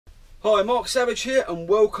Hi, Mark Savage here and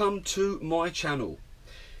welcome to my channel.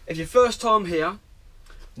 If you're first time here,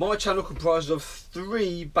 my channel comprises of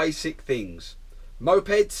three basic things.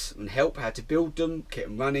 Mopeds and help how to build them, get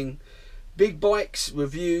them running, big bikes,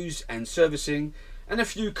 reviews and servicing, and a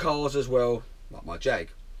few cars as well, like my Jag.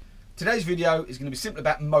 Today's video is going to be simply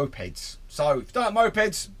about mopeds. So if you don't like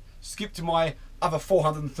mopeds, skip to my other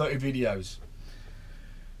 430 videos.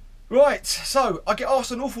 Right, so I get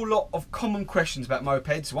asked an awful lot of common questions about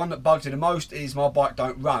mopeds. One that bugs me the most is my bike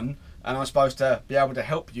don't run and I'm supposed to be able to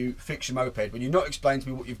help you fix your moped when you're not explaining to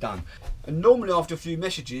me what you've done. And normally after a few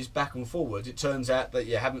messages back and forwards, it turns out that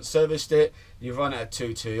you haven't serviced it, you've run out of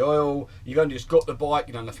 2T oil, you've only just got the bike,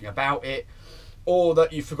 you know nothing about it, or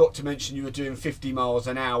that you forgot to mention you were doing 50 miles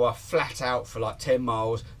an hour flat out for like 10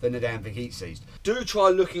 miles, then the damn thing heat seized. Do try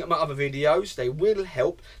looking at my other videos, they will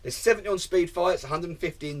help. There's 70 on speed fights,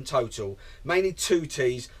 150 in total, mainly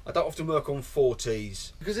 2Ts. I don't often work on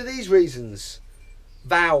 4Ts because of these reasons.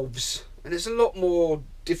 Valves, and it's a lot more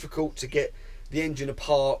difficult to get the engine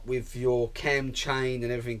apart with your cam chain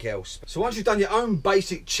and everything else. So once you've done your own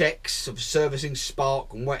basic checks of servicing,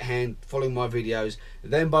 spark and wet hand following my videos,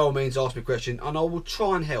 then by all means ask me a question and I will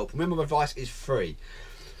try and help. Remember, my advice is free.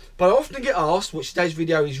 But I often get asked, which today's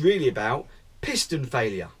video is really about, piston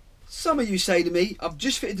failure. Some of you say to me, I've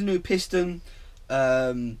just fitted a new piston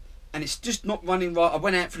and it's just not running right. I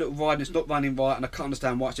went out for a little ride and it's not running right and I can't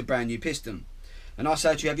understand why it's a brand new piston. And I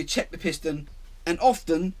say to you, have you checked the piston? And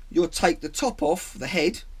often you'll take the top off the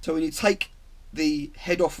head. So when you take the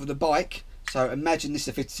head off of the bike, so imagine this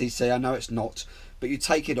is a 50cc, I know it's not, but you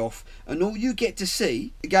take it off and all you get to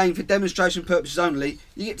see, again for demonstration purposes only,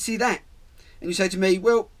 you get to see that. And you say to me,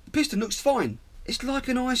 well, the piston looks fine. It's like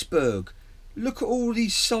an iceberg. Look at all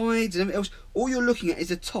these sides and everything else. All you're looking at is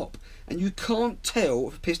the top. And you can't tell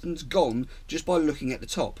if a piston's gone just by looking at the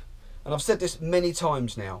top. And I've said this many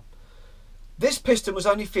times now. This piston was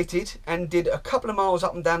only fitted and did a couple of miles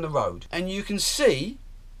up and down the road. And you can see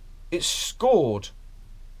it's scored.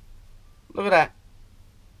 Look at that.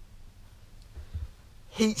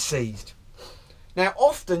 Heat seized. Now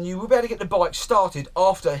often you will be able to get the bike started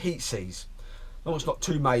after a heat seize. As long as it's not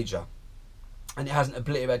too major. And it hasn't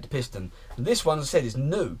obliterated the piston. And this one, as I said, is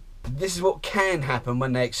new. This is what can happen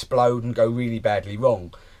when they explode and go really badly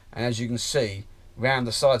wrong. And as you can see, round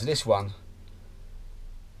the sides of this one,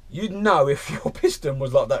 you'd know if your piston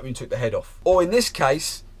was like that when you took the head off. Or in this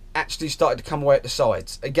case, actually started to come away at the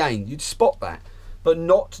sides. Again, you'd spot that, but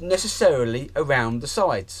not necessarily around the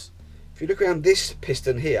sides. If you look around this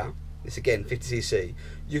piston here, this again 50cc,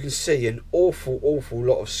 you can see an awful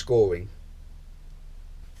lot of scoring.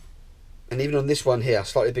 And even on this one here,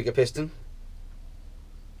 slightly bigger piston,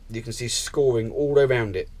 you can see scoring all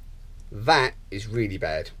around it. That is really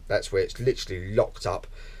bad. That's where it's literally locked up.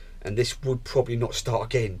 And this would probably not start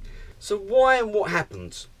again. So why and what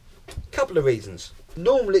happens? A couple of reasons.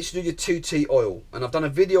 Normally it's to do your 2T oil, and I've done a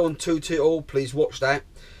video on 2T oil, please watch that.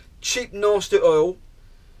 Cheap nasty oil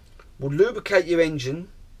will lubricate your engine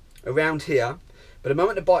around here, but the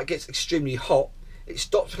moment the bike gets extremely hot, it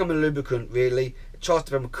stops becoming a lubricant really, it tries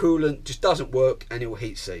to become a coolant, just doesn't work and it will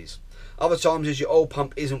heat seize. Other times is your oil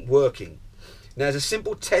pump isn't working. Now there's a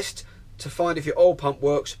simple test to find if your oil pump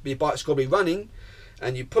works, but your bike's got to be running.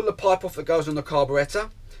 And you pull the pipe off that goes on the carburetor,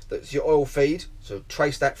 that's your oil feed, so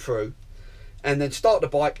trace that through, and then start the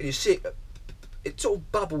bike and you see it sort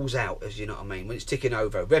of bubbles out, as you know what I mean, when it's ticking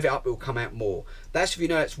over. Rev it up, it will come out more. That's if you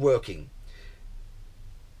know it's working.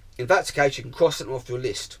 If that's the case, you can cross it off your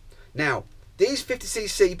list. Now, these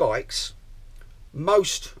 50cc bikes,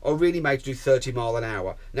 most are really made to do 30 mile an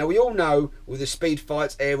hour. Now we all know with the speed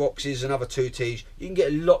fights, Aeroxes and other 2Ts, you can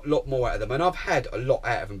get a lot more out of them, and I've had a lot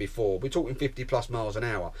out of them before. We're talking 50 plus miles an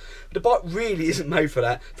hour. But the bike really isn't made for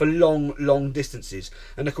that, for long distances.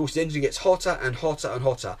 And of course the engine gets hotter and hotter and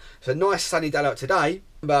hotter. It's a nice sunny day like today,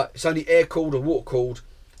 but it's only air cooled or water cooled.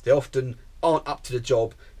 They often aren't up to the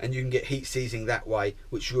job and you can get heat seizing that way,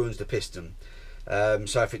 which ruins the piston.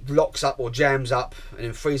 So if it locks up or jams up and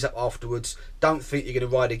then frees up afterwards, don't think you're going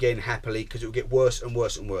to ride again happily, because it will get worse and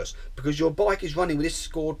worse and worse, because your bike is running with this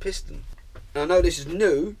scored piston. And I know this is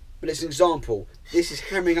new, but it's an example. This is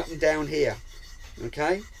hammering up and down here,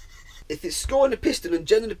 okay? If it's scoring the piston, and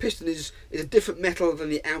generally the piston is a different metal than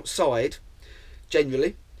the outside,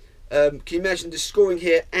 generally, can you imagine the scoring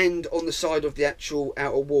here and on the side of the actual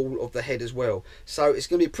outer wall of the head as well? So it's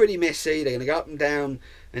going to be pretty messy. They're going to go up and down,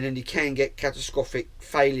 and then you can get catastrophic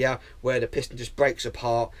failure where the piston just breaks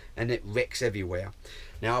apart and it wrecks everywhere.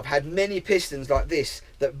 Now I've had many pistons like this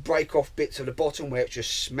that break off bits of the bottom where it's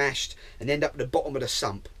just smashed and end up at the bottom of the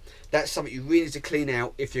sump. That's something you really need to clean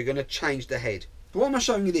out if you're going to change the head. But why am I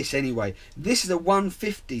showing you this anyway? This is a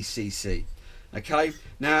 150cc. Okay,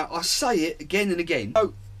 now I say it again and again.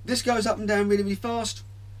 So this goes up and down really, really fast,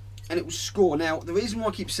 and it will score. Now the reason why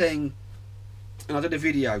I keep saying, and I did a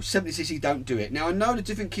video, 70cc don't do it. Now I know the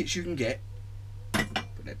different kits you can get.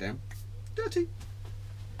 Put that down. Dirty.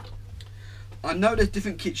 I know there's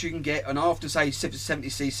different kits you can get, and I often say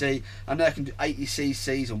 70cc. I know I can do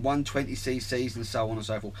 80cc's and 120cc's and so on and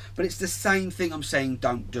so forth. But it's the same thing I'm saying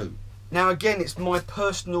don't do. Now again, it's my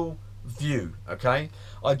personal view. Okay,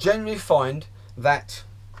 I generally find that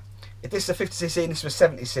if this is a 50cc and this is a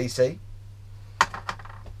 70cc,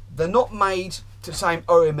 they're not made to the same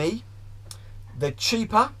OME. They're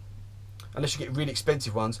cheaper, unless you get really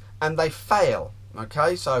expensive ones, and they fail.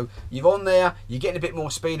 Okay, so you're on there, you're getting a bit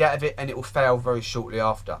more speed out of it, and it will fail very shortly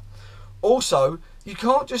after. Also, you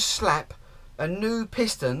can't just slap a new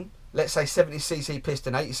piston, let's say 70cc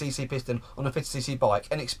piston, 80cc piston on a 50cc bike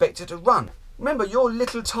and expect it to run. Remember, your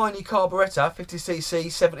little tiny carburettor, 50cc,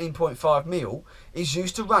 17.5 mil, is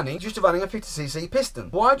used to running a 50cc piston.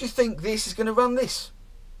 Why do you think this is going to run this?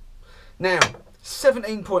 Now,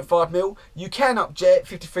 17.5 mil, you can up jet,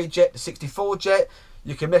 53 jet to 64 jet.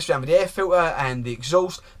 You can mess around with the air filter and the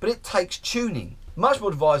exhaust, but it takes tuning. Much more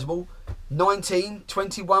advisable, 19,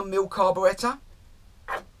 21 mil carburettor.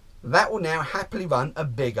 That will now happily run a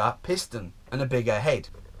bigger piston and a bigger head.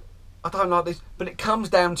 I don't like this, but it comes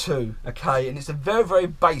down to, okay, and it's the very, very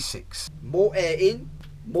basics. More air in,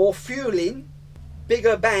 more fuel in,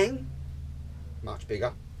 bigger bang, much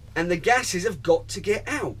bigger, and the gases have got to get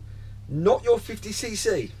out, not your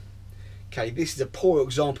 50cc. Okay, this is a poor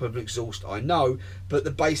example of an exhaust, I know, but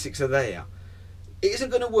the basics are there. It isn't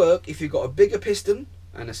going to work if you've got a bigger piston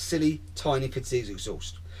and a silly, tiny 50cc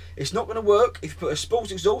exhaust. It's not going to work if you put a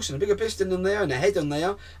sports exhaust and a bigger piston in there and a head on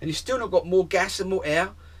there, and you've still not got more gas and more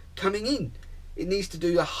air coming in. It needs to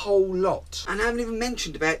do a whole lot. And I haven't even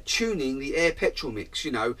mentioned about tuning the air petrol mix.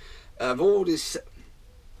 You know, I've always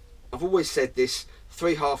said this,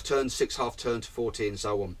 3 half turns, 6 half turns, 40 and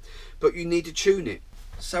so on. But you need to tune it.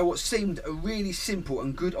 So what seemed a really simple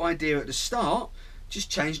and good idea at the start,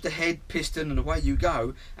 just change the head, piston and away you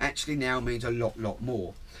go, actually now means a lot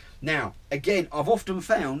more. Now, again, I've often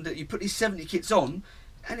found that you put these 70 kits on,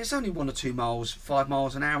 and it's only 1 or 2 miles, 5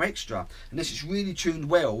 miles an hour extra. Unless it's really tuned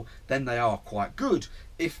well, then they are quite good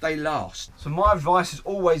if they last. So my advice has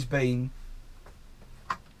always been,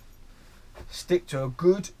 stick to a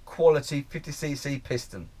good quality 50cc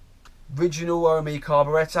piston. Original OME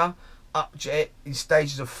carburettor, up jet in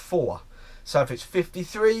stages of 4. So if it's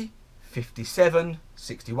 53, 57,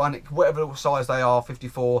 61, whatever size they are,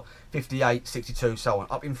 54, 58, 62, so on,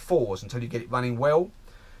 up in 4s until you get it running well.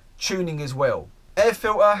 Tuning as well. Air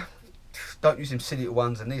filter, don't use them silly little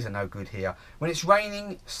ones, and these are no good here. When it's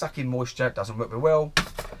raining, suck in moisture, it doesn't work very well.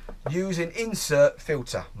 Use an insert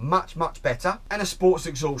filter, much better. And a sports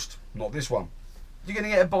exhaust, not this one. You're going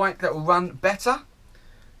to get a bike that will run better,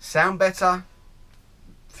 sound better,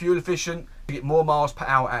 fuel efficient, you get more miles per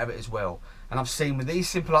hour out of it as well. And I've seen with these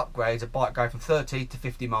simple upgrades a bike go from 30 to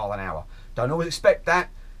 50 mile an hour. Don't always expect that,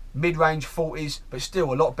 mid-range 40s, but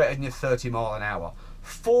still a lot better than your 30 mile an hour.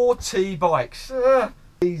 4T bikes,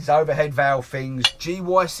 these overhead valve things,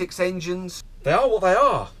 GY6 engines, they are what they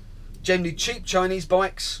are. Generally cheap Chinese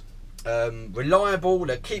bikes, reliable,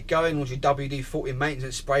 they keep going with your WD-40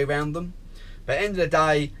 maintenance spray around them. But at the end of the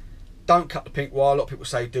day, don't cut the pink wire. A lot of people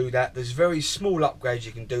say do that. There's very small upgrades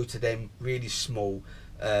you can do to them, really small.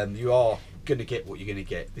 You are going to get what you're going to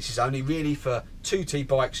get. This is only really for 2T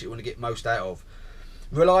bikes you want to get most out of.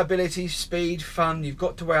 Reliability, speed, fun, you've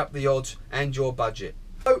got to weigh up the odds and your budget.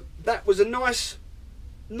 So that was a nice,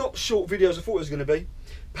 not short video as I thought it was going to be,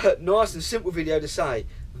 but nice and simple video to say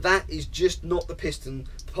that is just not the piston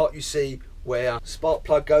part you see where spark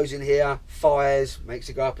plug goes in here, fires, makes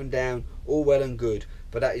it go up and down, all well and good.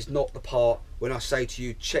 But that is not the part when I say to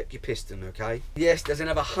you, check your piston, okay? Yes, there's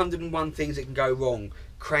another 101 things that can go wrong.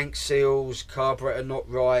 Crank seals, carburetor not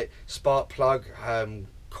right, spark plug,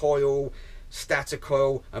 coil, stator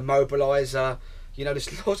coil, immobilizer. You know,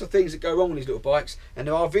 there's lots of things that go wrong on these little bikes, and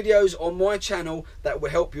there are videos on my channel that will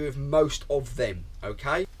help you with most of them,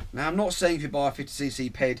 okay? Now, I'm not saying if you buy a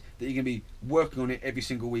 50cc PED that you're going to be working on it every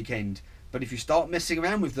single weekend, but if you start messing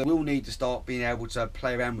around with them, you'll need to start being able to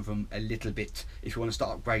play around with them a little bit if you want to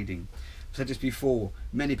start upgrading. So just before,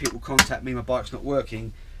 many people contact me, my bike's not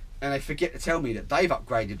working, and they forget to tell me that they've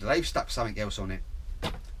upgraded, that they've stuck something else on it.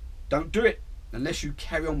 Don't do it unless you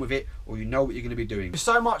carry on with it or you know what you're going to be doing. Thank you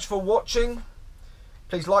so much for watching.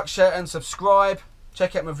 Please like, share and subscribe.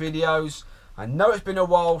 Check out my videos. I know it's been a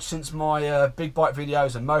while since my big bike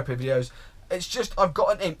videos and moped videos. It's just I've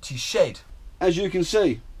got an empty shed. As you can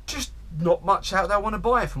see. Just not much out there I want to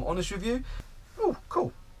buy, if I'm honest with you. Oh,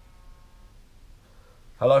 cool.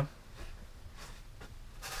 Hello?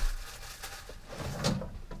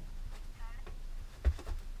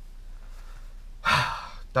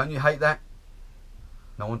 Don't you hate that?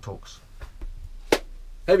 No one talks.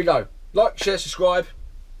 Here we go. Like, share, subscribe.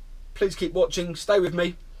 Please keep watching. Stay with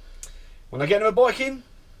me. When I get another bike in,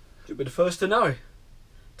 you'll be the first to know.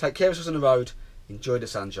 Take care of us on the road. Enjoy the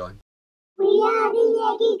sunshine. We are the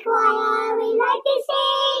Yegi Choir. We like to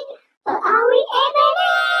sing, but are we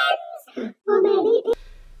M&Ms? For many people.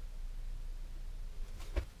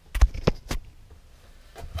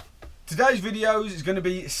 Today's video is going to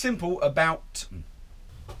be simple about...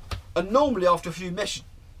 And normally after a few messages,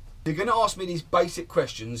 they're going to ask me these basic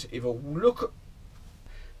questions. If I look at...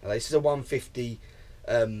 Now, this is a 150...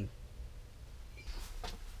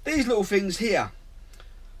 these little things here.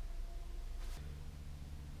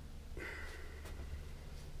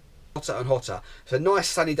 Hotter and hotter. It's a nice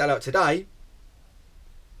sunny day like today.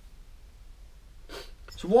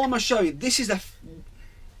 So why am I showing you? This is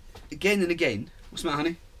again and again. What's the matter,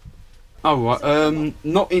 honey? Oh right,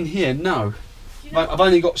 not in here, no. I've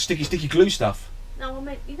only got sticky glue stuff. No, I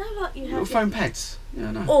mean, you know, like you have little foam pads. Yeah,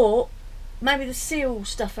 I know. Or maybe the seal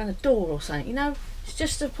stuff around a door or something. You know, it's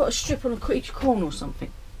just to put a strip on each corner or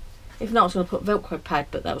something. If not, I was going to put a Velcro pad,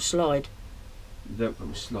 but that'll slide. Velcro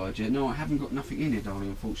will slide, yeah. No, I haven't got nothing in it, darling,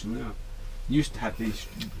 unfortunately. I used to have these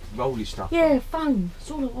rolly stuff. Yeah, foam.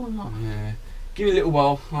 That's all I want. Like. Yeah. Give me a little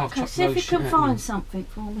while. Okay, see if you can find something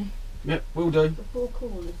for me. Yep, will do. The four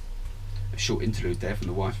corners. A short interlude there from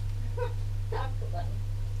the wife. Don't put that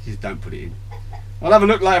in. Just don't put it in. I'll have a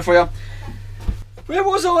look later for you. Where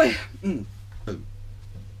was I?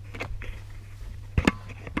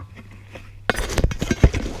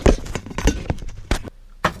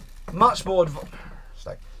 Much more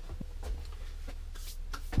stay.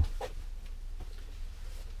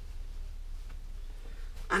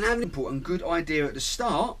 And having an important good idea at the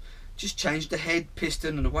start, just change the head,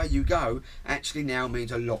 piston and away you go, actually now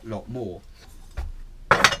means a lot more.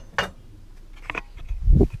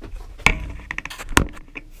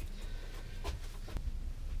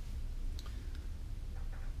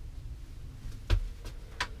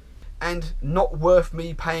 And not worth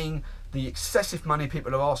me paying the excessive money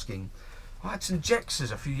people are asking. I had some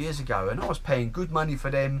Jexas a few years ago and I was paying good money for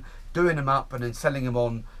them, doing them up and then selling them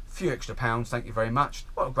on a few extra pounds, thank you very much.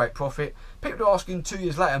 What a great profit. People are asking 2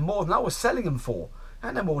 years later more than I was selling them for.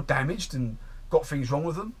 And they're more damaged and got things wrong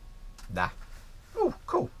with them. Nah. Oh,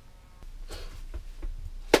 cool.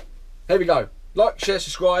 Here we go. Like, share,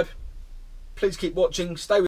 subscribe. Please keep watching. Stay with